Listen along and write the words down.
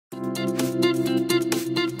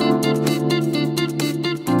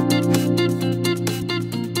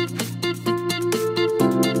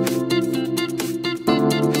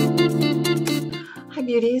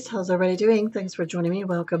how's everybody doing? Thanks for joining me.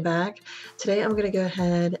 Welcome back. Today I'm going to go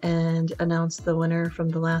ahead and announce the winner from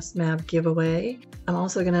the last M.A.B giveaway. I'm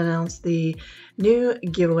also going to announce the new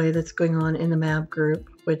giveaway that's going on in the M.A.B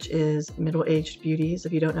group, which is Middle-Aged Beauties,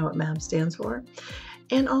 if you don't know what M.A.B stands for.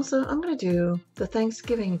 And also I'm going to do the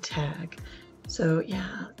Thanksgiving tag. So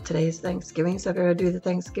yeah, today's Thanksgiving, so I'm going to do the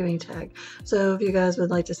Thanksgiving tag. So if you guys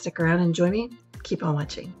would like to stick around and join me, keep on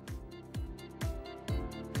watching.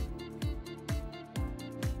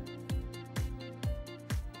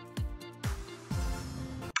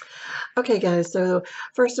 Okay guys, so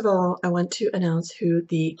first of all, I want to announce who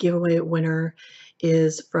the giveaway winner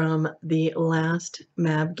is from the last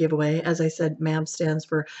M.A.B giveaway. As I said, M.A.B stands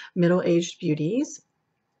for Middle-Aged Beauties.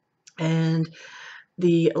 And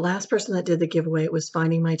the last person that did the giveaway was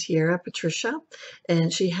Finding My Tiara, Patricia.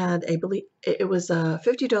 And she had, I believe, it was a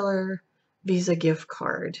 $50 Visa gift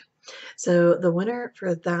card. So the winner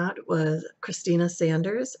for that was Christina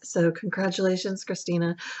Sanders. So congratulations,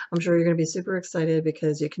 Christina. I'm sure you're going to be super excited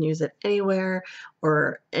because you can use it anywhere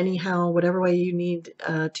or anyhow, whatever way you need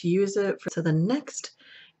to use it. So the next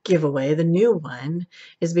giveaway, the new one,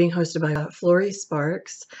 is being hosted by Flory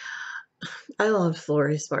Sparks. I love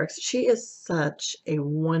Flory Sparks. She is such a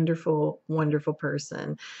wonderful, wonderful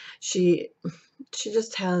person. She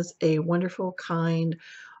just has a wonderful, kind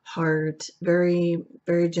heart, very,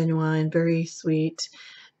 very genuine, very sweet,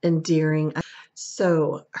 endearing.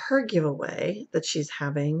 So her giveaway that she's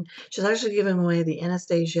having, she's actually giving away the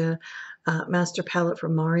Anastasia Master Palette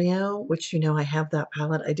from Mario, which you know I have that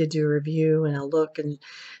palette. I did do a review and a look and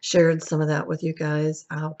shared some of that with you guys.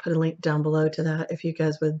 I'll put a link down below to that if you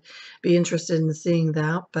guys would be interested in seeing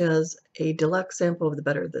that. But there's a deluxe sample of the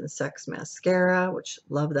Better Than Sex mascara, which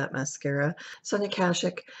love that mascara. Sonia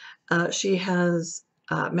Kashik, she has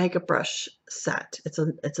makeup brush set. It's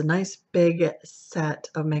a nice big set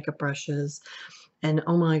of makeup brushes, and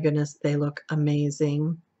oh my goodness, they look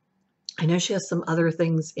amazing. I know she has some other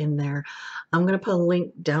things in there. I'm going to put a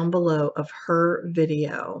link down below of her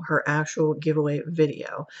video, her actual giveaway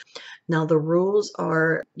video. Now the rules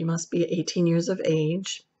are you must be 18 years of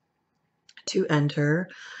age to enter.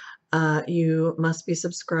 You must be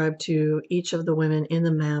subscribed to each of the women in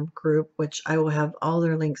the M.A.B group, which I will have all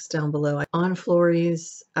their links down below. On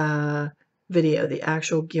Flory's video, the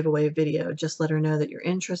actual giveaway video, just let her know that you're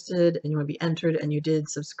interested and you want to be entered and you did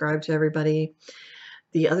subscribe to everybody.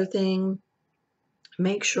 The other thing,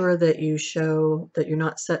 make sure that you show that you're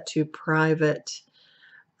not set to private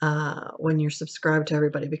when you're subscribed to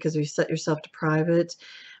everybody, because if you set yourself to private,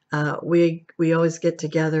 we always get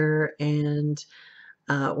together and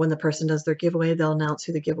when the person does their giveaway, they'll announce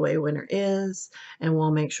who the giveaway winner is, and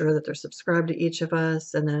we'll make sure that they're subscribed to each of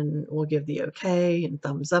us, and then we'll give the okay and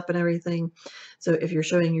thumbs up and everything. So if you're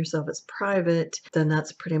showing yourself as private, then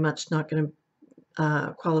that's pretty much not going to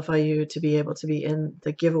qualify you to be able to be in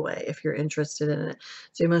the giveaway if you're interested in it.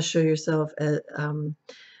 So you must show yourself at,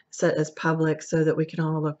 set as public so that we can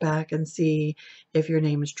all look back and see if your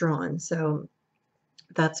name is drawn. So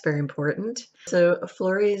that's very important. So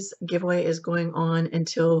Flory's giveaway is going on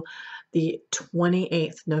until the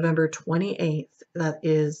 28th, November 28th.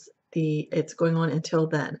 It's going on until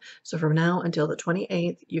then. So from now until the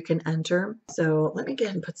 28th, you can enter. So let me go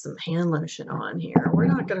ahead and put some hand lotion on here. We're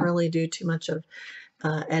not going to really do too much of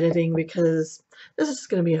editing because this is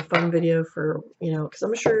going to be a fun video for, because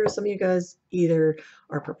I'm sure some of you guys either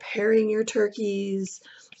are preparing your turkeys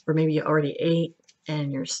or maybe you already ate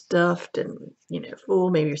and you're stuffed and,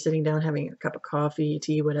 full. Maybe you're sitting down having your cup of coffee,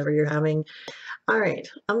 tea, whatever you're having. All right,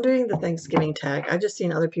 I'm doing the Thanksgiving tag. I've just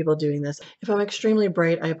seen other people doing this. If I'm extremely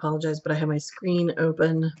bright, I apologize, but I have my screen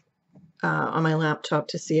open on my laptop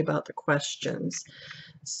to see about the questions.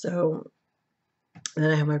 So, and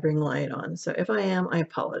then I have my ring light on. So if I am, I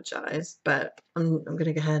apologize, but I'm going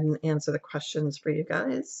to go ahead and answer the questions for you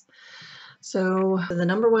guys. So the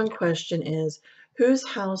number one question is, whose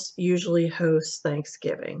house usually hosts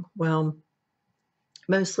Thanksgiving? Well,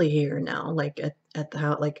 mostly here now, like at the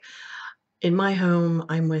house, like in my home,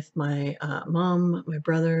 I'm with my mom, my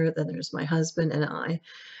brother, then there's my husband and I.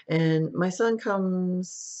 And my son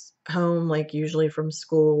comes home like usually from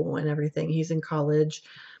school and everything. He's in college.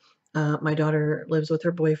 My daughter lives with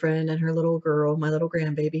her boyfriend and her little girl, my little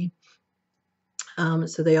grandbaby.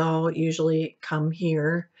 So they all usually come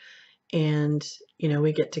here and,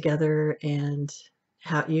 we get together and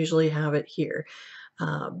usually have it here.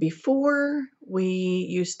 Before we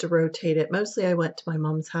used to rotate it, mostly I went to my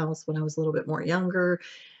mom's house when I was a little bit more younger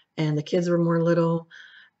and the kids were more little.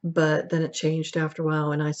 but then it changed after a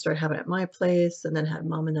while, and I started having it at my place and then had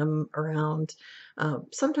mom and them around,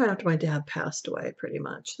 sometime after my dad passed away, pretty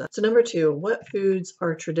much. So number 2, what foods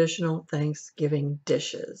are traditional Thanksgiving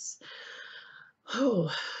dishes?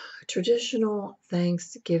 Oh, traditional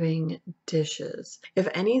Thanksgiving dishes. If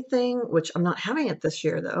anything, which I'm not having it this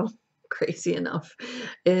year though, crazy enough,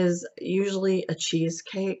 is usually a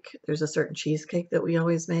cheesecake. There's a certain cheesecake that we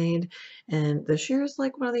always made, and this year is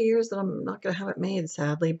like one of the years that I'm not gonna have it made,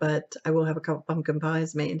 sadly, but I will have a couple pumpkin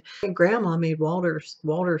pies made. My grandma made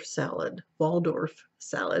Waldorf salad,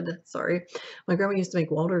 sorry. My grandma used to make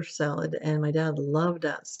Waldorf salad, and my dad loved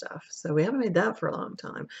that stuff, so we haven't made that for a long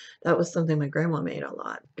time. That was something my grandma made a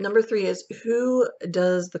lot. Number 3 is who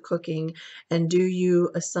does the cooking and do you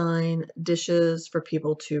assign dishes for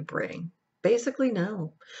people to bring? Basically,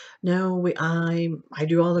 no. No, I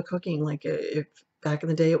do all the cooking. Like if back in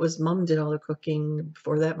the day it was mom did all the cooking.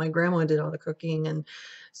 Before that, my grandma did all the cooking and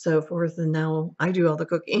so forth. And now I do all the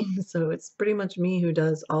cooking. So it's pretty much me who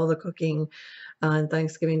does all the cooking on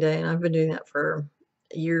Thanksgiving Day, and I've been doing that for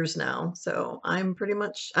years now. So I'm pretty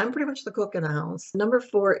much the cook in the house. Number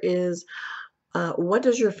 4 is what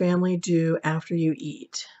does your family do after you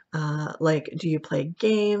eat? Like, do you play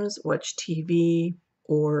games, watch TV,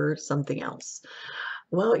 or something else?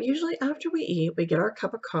 Well, usually after we eat, we get our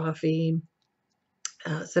cup of coffee,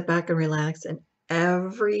 sit back and relax, and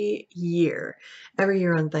every year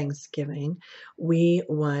on Thanksgiving, we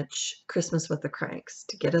watch Christmas with the Cranks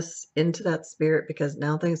to get us into that spirit because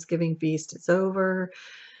now Thanksgiving feast is over.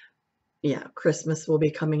 Yeah, Christmas will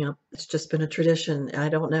be coming up. It's just been a tradition. I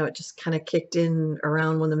don't know, it just kinda kicked in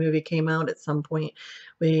around when the movie came out at some point.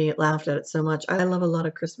 We laughed at it so much. I love a lot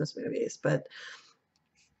of Christmas movies, but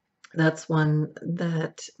that's one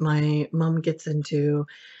that my mom gets into,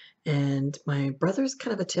 and my brother's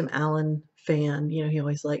kind of a Tim Allen fan, he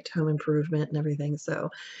always liked Home Improvement and everything,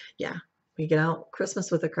 so, yeah, we get out Christmas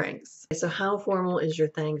with the Cranks. So how formal is your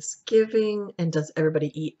Thanksgiving, and does everybody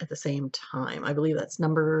eat at the same time? I believe that's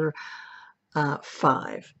number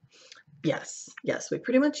 5. Yes, yes, we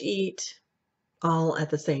pretty much eat all at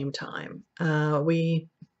the same time.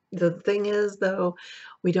 The thing is, though,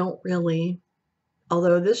 we don't really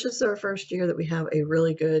although this is our first year that we have a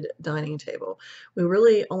really good dining table. We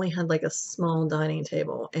really only had, like, a small dining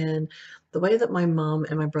table, and the way that my mom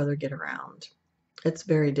and my brother get around, it's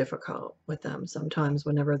very difficult with them sometimes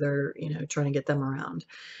whenever they're, trying to get them around.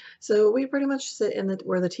 So we pretty much sit in the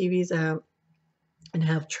where the TV's at and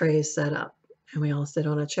have trays set up, and we all sit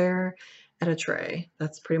on a chair at a tray.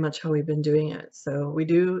 That's pretty much how we've been doing it. So we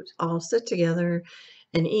do all sit together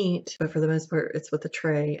and eat, but for the most part, it's with a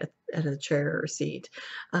tray at a chair or seat.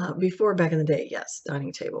 Before, back in the day, yes,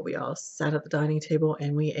 dining table. We all sat at the dining table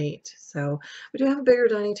and we ate. So we do have a bigger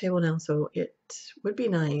dining table now, so it would be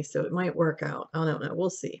nice. So it might work out. I don't know. We'll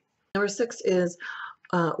see. Number 6 is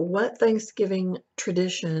what Thanksgiving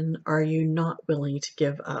tradition are you not willing to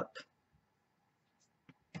give up?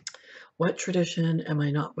 What tradition am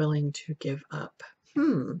I not willing to give up?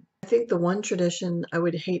 I think the one tradition I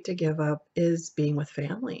would hate to give up is being with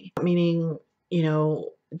family. Meaning,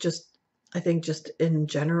 just I think just in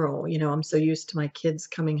general, I'm so used to my kids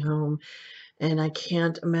coming home and I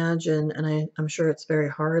can't imagine, and I'm sure it's very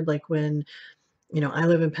hard, like when, I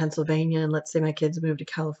live in Pennsylvania and let's say my kids move to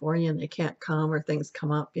California and they can't come or things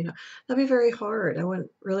come up, that'd be very hard. I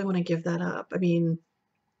wouldn't really want to give that up. I mean,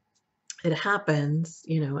 it happens,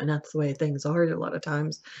 and that's the way things are a lot of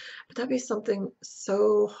times. But that'd be something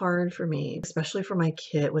so hard for me, especially for my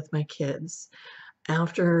kids.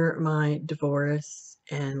 After my divorce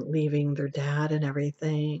and leaving their dad and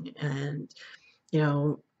everything, and,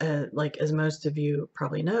 like, as most of you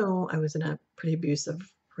probably know, I was in a pretty abusive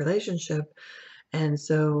relationship, and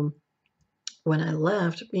so when I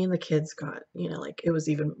left, me and the kids got, like, it was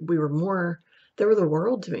even we were more they were the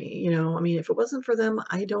world to me, I mean, if it wasn't for them,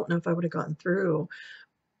 I don't know if I would have gotten through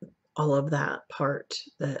all of that part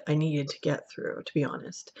that I needed to get through, to be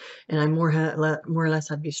honest, and I more or less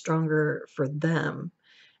had to be stronger for them,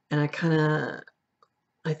 and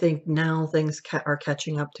I think now things are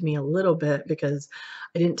catching up to me a little bit because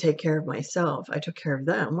I didn't take care of myself, I took care of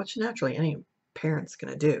them, which naturally any parent's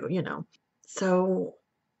gonna do. So,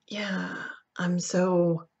 yeah, I'm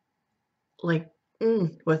so, like,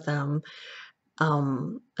 with them.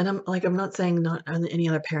 And I'm not saying not any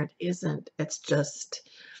other parent isn't. It's just,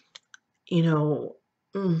 you know,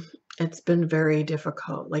 mm, it's been very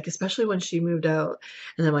difficult. Like especially when she moved out,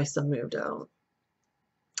 and then my son moved out.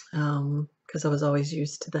 Because I was always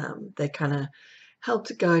used to them. They kind of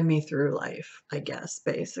helped guide me through life, I guess,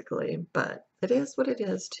 basically. But it is what it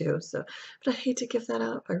is too. So, but I hate to give that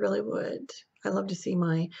up. I really would. I love to see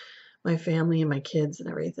my my family and my kids and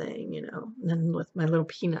everything, and then with my little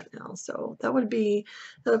peanut now. So that would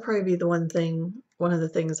probably be one of the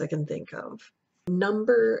things I can think of.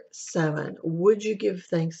 Number 7, would you give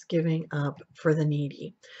Thanksgiving up for the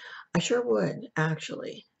needy? I sure would,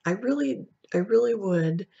 actually. I really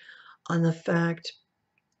would, on the fact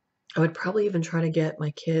I would probably even try to get my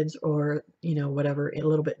kids or, whatever, a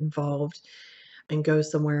little bit involved and go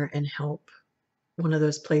somewhere and help one of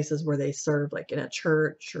those places where they serve, like in a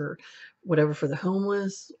church or whatever for the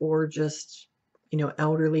homeless or just,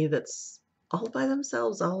 elderly that's all by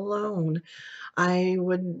themselves, all alone. I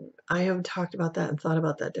have talked about that and thought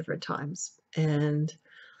about that different times. And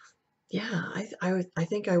yeah, I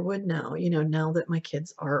think I would now, now that my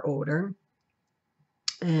kids are older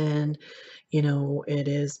and, it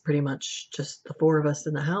is pretty much just the 4 of us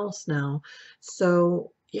in the house now.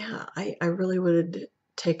 So yeah, I really would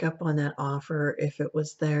take up on that offer if it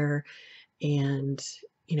was there and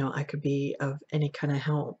I could be of any kind of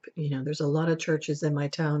help. There's a lot of churches in my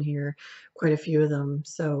town here, quite a few of them.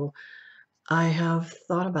 So I have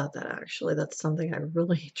thought about that actually. That's something I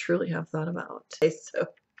really truly have thought about. Okay, so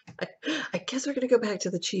I, I guess we're going to go back to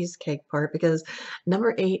the cheesecake part because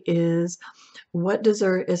number 8 is what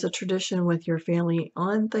dessert is a tradition with your family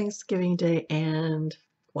on Thanksgiving Day and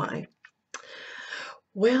why?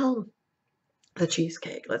 Well, the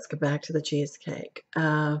cheesecake. Let's go back to the cheesecake.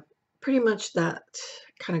 Pretty much that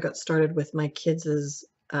kind of got started with my kids'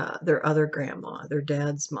 their other grandma, their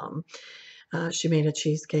dad's mom. She made a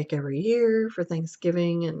cheesecake every year for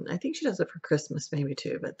Thanksgiving, and I think she does it for Christmas maybe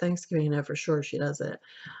too, but Thanksgiving, I know for sure she does it.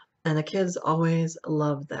 And the kids always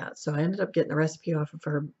loved that. So I ended up getting the recipe off of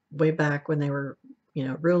her way back when they were,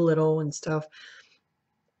 real little and stuff.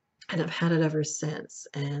 And I've had it ever since.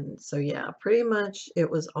 And so, yeah, pretty much it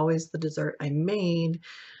was always the dessert I made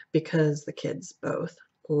because the kids both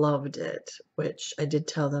loved it, which I did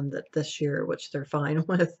tell them that this year, which they're fine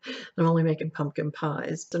with, I'm only making pumpkin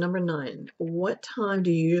pies. So, number 9, what time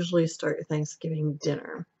do you usually start your Thanksgiving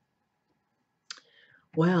dinner?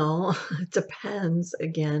 Well, it depends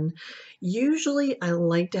again. Usually I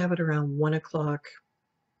like to have it around 1 o'clock,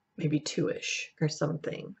 maybe 2-ish or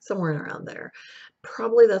something, somewhere around there.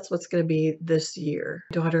 Probably that's what's going to be this year.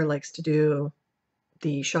 Daughter likes to do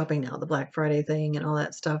the shopping now, the Black Friday thing and all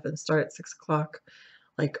that stuff, and start at 6 o'clock,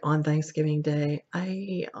 like on Thanksgiving Day.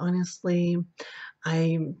 I honestly,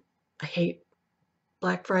 I, I hate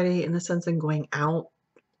Black Friday in the sense of going out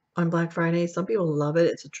on Black Friday. Some people love it.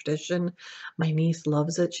 It's a tradition. My niece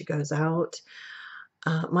loves it. She goes out.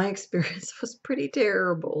 My experience was pretty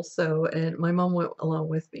terrible. So, and my mom went along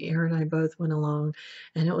with me. Her and I both went along,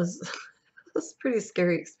 and it was it was a pretty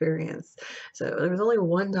scary experience. So there was only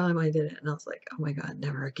one time I did it, and I was like, "Oh my God,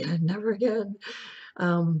 never again, never again."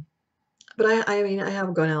 Um, but I mean, I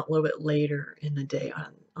have gone out a little bit later in the day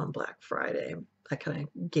on Black Friday. I kind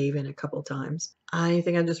of gave in a couple times. I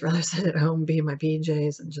think I'd just rather sit at home, be in my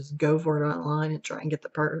PJs, and just go for it online and try and get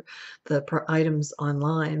the items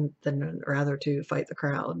online than rather to fight the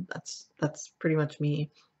crowd. That's pretty much me.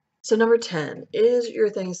 So number 10, is your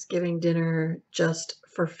Thanksgiving dinner just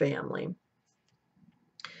for family?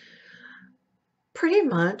 Pretty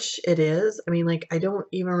much it is. I mean, like, I don't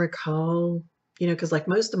even recall, because like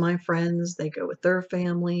most of my friends, they go with their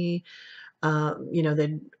family.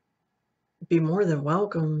 They'd be more than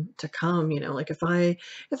welcome to come. Like if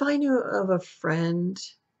I knew of a friend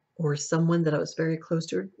or someone that I was very close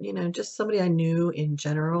to, just somebody I knew in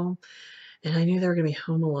general, and I knew they were gonna be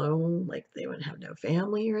home alone, like they wouldn't have no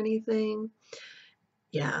family or anything.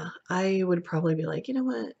 Yeah, I would probably be like, you know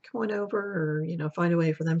what, come on over, or find a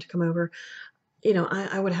way for them to come over.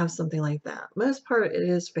 I would have something like that. Most part, it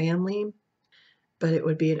is family, but it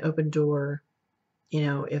would be an open door,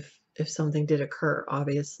 if something did occur,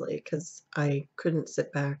 obviously, because I couldn't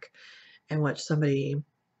sit back and watch somebody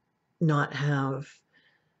not have,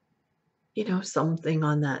 something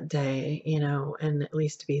on that day, and at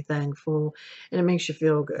least to be thankful, and it makes you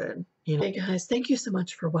feel good. Hey guys, thank you so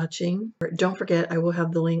much for watching. Don't forget, I will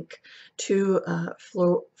have the link to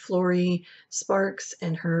Flory Sparks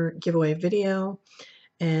and her giveaway video,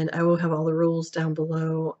 and I will have all the rules down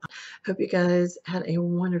below. Hope you guys had a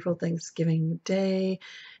wonderful Thanksgiving day,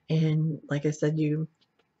 and like I said, you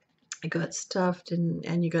got stuffed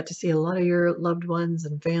and you got to see a lot of your loved ones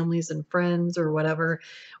and families and friends or whatever,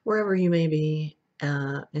 wherever you may be,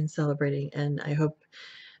 in celebrating. And I hope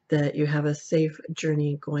that you have a safe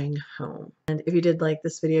journey going home. And if you did like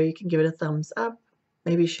this video, you can give it a thumbs up.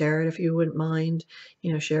 Maybe share it if you wouldn't mind.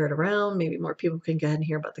 Share it around. Maybe more people can get and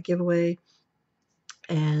hear about the giveaway.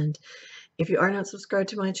 And if you are not subscribed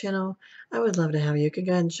to my channel, I would love to have you. You can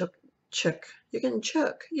go ahead and chuck. You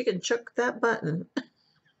can chuck that button.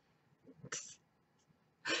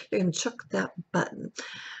 You can chuck that button.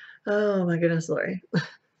 Oh my goodness, Lori.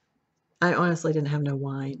 I honestly didn't have no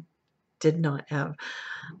wine. Did not have.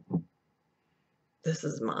 This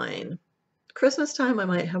is mine. Christmas time, I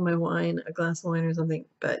might have my wine, a glass of wine or something,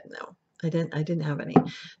 but no, I didn't have any.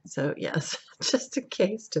 So yes, just in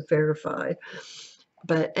case to verify.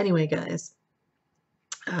 But anyway, guys,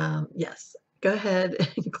 yes, go ahead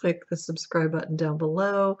and click the subscribe button down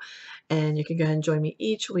below, and you can go ahead and join me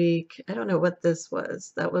each week. I don't know what this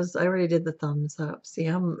was. That was, I already did the thumbs up. See,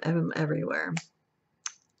 I'm everywhere.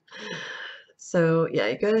 So yeah,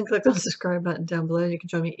 you go ahead and click the subscribe button down below. You can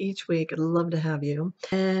join me each week. I'd love to have you.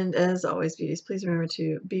 And as always, beauties, please remember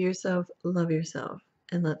to be yourself, love yourself,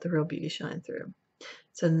 and let the real beauty shine through.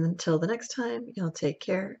 So until the next time, y'all take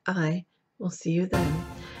care. I will see you then.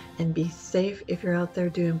 And be safe if you're out there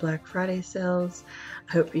doing Black Friday sales.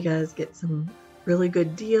 I hope you guys get some really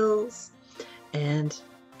good deals. And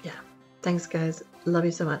yeah, thanks guys. Love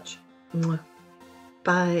you so much. Mwah.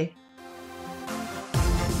 Bye.